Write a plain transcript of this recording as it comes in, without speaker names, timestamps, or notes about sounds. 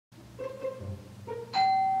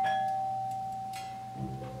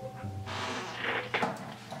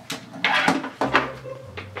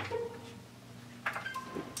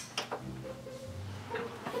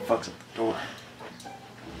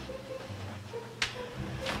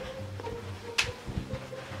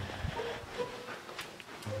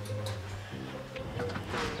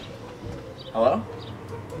Hello?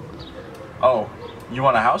 Oh, you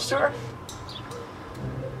want a house tour?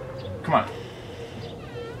 Come on.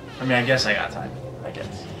 I mean, I guess I got time. I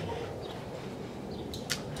guess.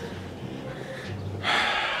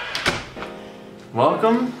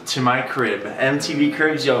 Welcome to my crib. MTV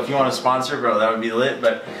Cribs. Yo, if you want to sponsor, bro, that would be lit.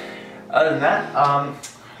 But other than that,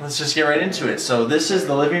 let's just get right into it. So this is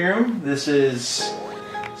the living room. It's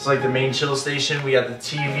like the main chill station. We got the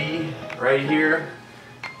TV right here,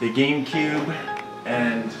 the GameCube,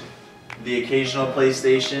 and the occasional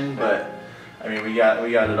PlayStation. But I mean, we got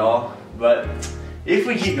it all. But if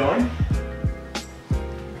we keep going,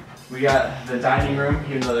 we got the dining room.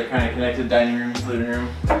 Even though they're kind of connected, dining room, living room.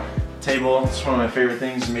 Table. It's one of my favorite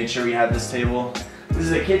things. We made sure we had this table. This is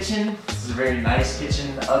the kitchen. This is a very nice kitchen.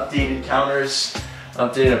 Updated counters,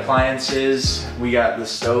 updated appliances. We got the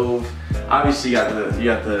stove. Obviously, you got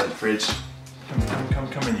the fridge.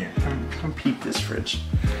 Come in here. Come peek this fridge.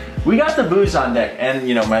 We got the booze on deck, and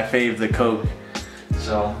you know my fave, the Coke.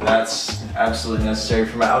 So that's absolutely necessary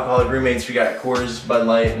for my alcoholic roommates. We got Coors, Bud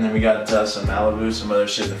Light, and then we got some Malibu, some other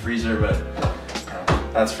shit in the freezer, but.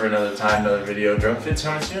 That's for another time, another video. Drunk Fit's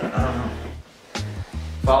coming soon? I don't know.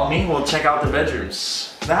 Follow me, we'll check out the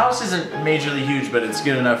bedrooms. The house isn't majorly huge, but it's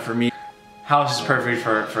good enough for me. House is perfect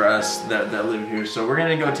for us that live here. So we're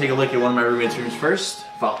gonna go take a look at one of my roommates' rooms first.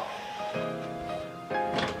 Follow.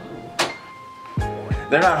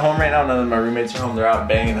 They're not home right now, none of my roommates are home. They're out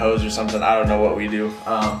banging hoes or something. I don't know what we do.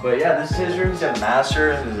 But yeah, this is his room. He's got a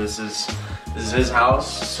master. This is his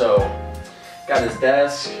house. So. Got his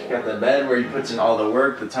desk, got the bed where he puts in all the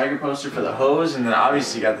work, the Tiger poster for the hose, and then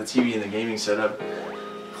obviously got the TV and the gaming setup.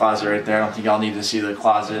 Closet right there. I don't think y'all need to see the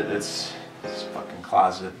closet. It's a fucking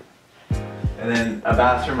closet. And then a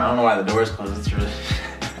bathroom. I don't know why the door is closed. It's really.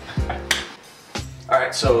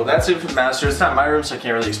 Alright, so that's it for the master. It's not my room, so I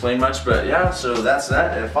can't really explain much, but yeah, so that's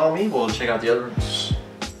that. And follow me, we'll check out the other rooms.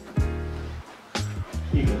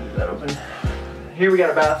 You can leave that open. Here we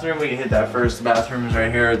got a bathroom. We can hit that first. The bathroom is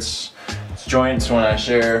right here. It's joints, one I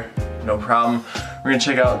share, no problem. We're gonna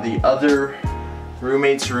check out the other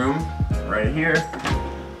roommate's room right here.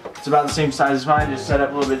 It's about the same size as mine, just set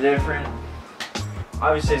up a little bit different.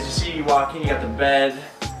 Obviously, as you see, you walk in, you got the bed.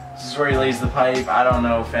 This is where he lays the pipe. I don't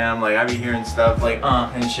know, fam. Like, I be hearing stuff like,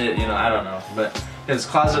 and shit, you know, I don't know. But there's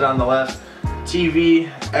closet on the left, TV,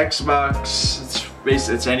 Xbox.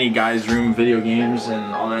 It's any guy's room, video games,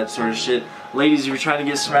 and all that sort of shit. Ladies, if you're trying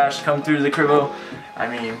to get smashed, come through the cribbo. I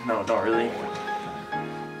mean, no, don't really.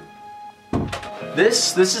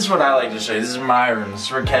 This is what I like to show you. This is my room. This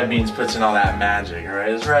is where Kev Beans puts in all that magic,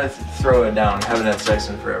 alright? This is where I throw it down. Haven't had sex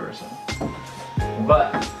in forever, so.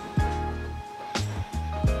 But,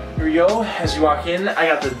 here we go. As you walk in, I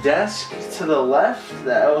got the desk to the left,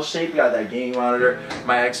 the L shape. Got that gaming monitor,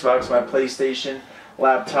 my Xbox, my PlayStation,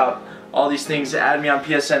 laptop, all these things. Add me on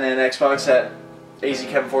PSN and Xbox at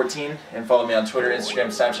AZKevin14 and follow me on Twitter, Instagram,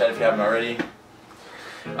 Snapchat if you haven't already.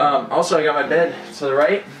 Also, I got my bed to the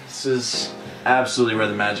right. This is absolutely where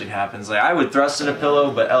the magic happens. Like, I would thrust in a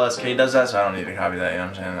pillow, but LSK does that, so I don't need to copy that, you know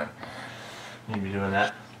what I'm saying? Like, I need to be doing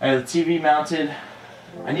that. I have the TV mounted.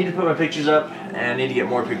 I need to put my pictures up, and I need to get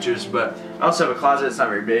more pictures, but I also have a closet. It's not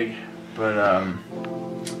very big, but,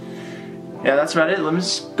 yeah, that's about it. Let me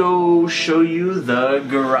just go show you the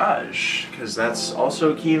garage, because that's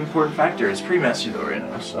also a key important factor. It's pretty messy, though, right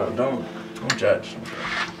now, so don't judge.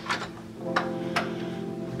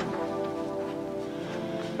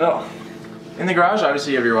 Oh, in the garage,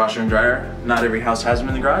 obviously you have your washer and dryer. Not every house has them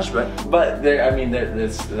in the garage, but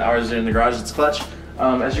ours are in the garage. It's clutch.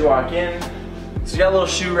 As you walk in, so you got a little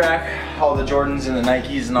shoe rack, all the Jordans and the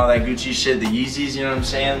Nikes and all that Gucci shit, the Yeezys, you know what I'm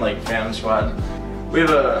saying, like Family Squad. We have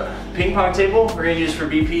a ping pong table we're gonna use for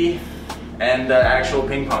BP and actual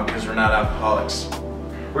ping pong because we're not alcoholics.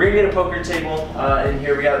 We're gonna get a poker table in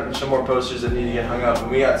here. We got some more posters that need to get hung up, and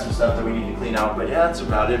we got some stuff that we need to clean out. But yeah, that's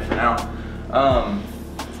about it for now.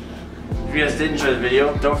 If you guys did enjoy the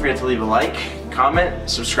video, don't forget to leave a like, comment,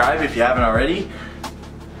 subscribe if you haven't already.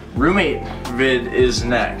 Roommate vid is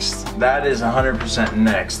next. That is 100%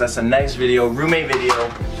 next. That's the next video, roommate video.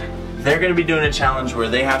 They're gonna be doing a challenge where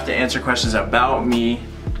they have to answer questions about me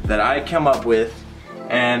that I come up with.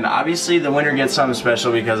 And obviously the winner gets something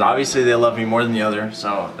special because obviously they love me more than the other.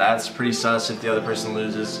 So that's pretty sus if the other person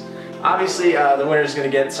loses. Obviously the winner is gonna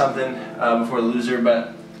get something before the loser,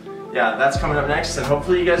 but yeah, that's coming up next, and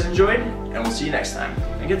hopefully you guys enjoyed, and we'll see you next time.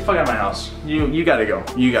 And get the fuck out of my house. You gotta go.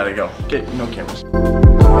 You gotta go. Get no cameras.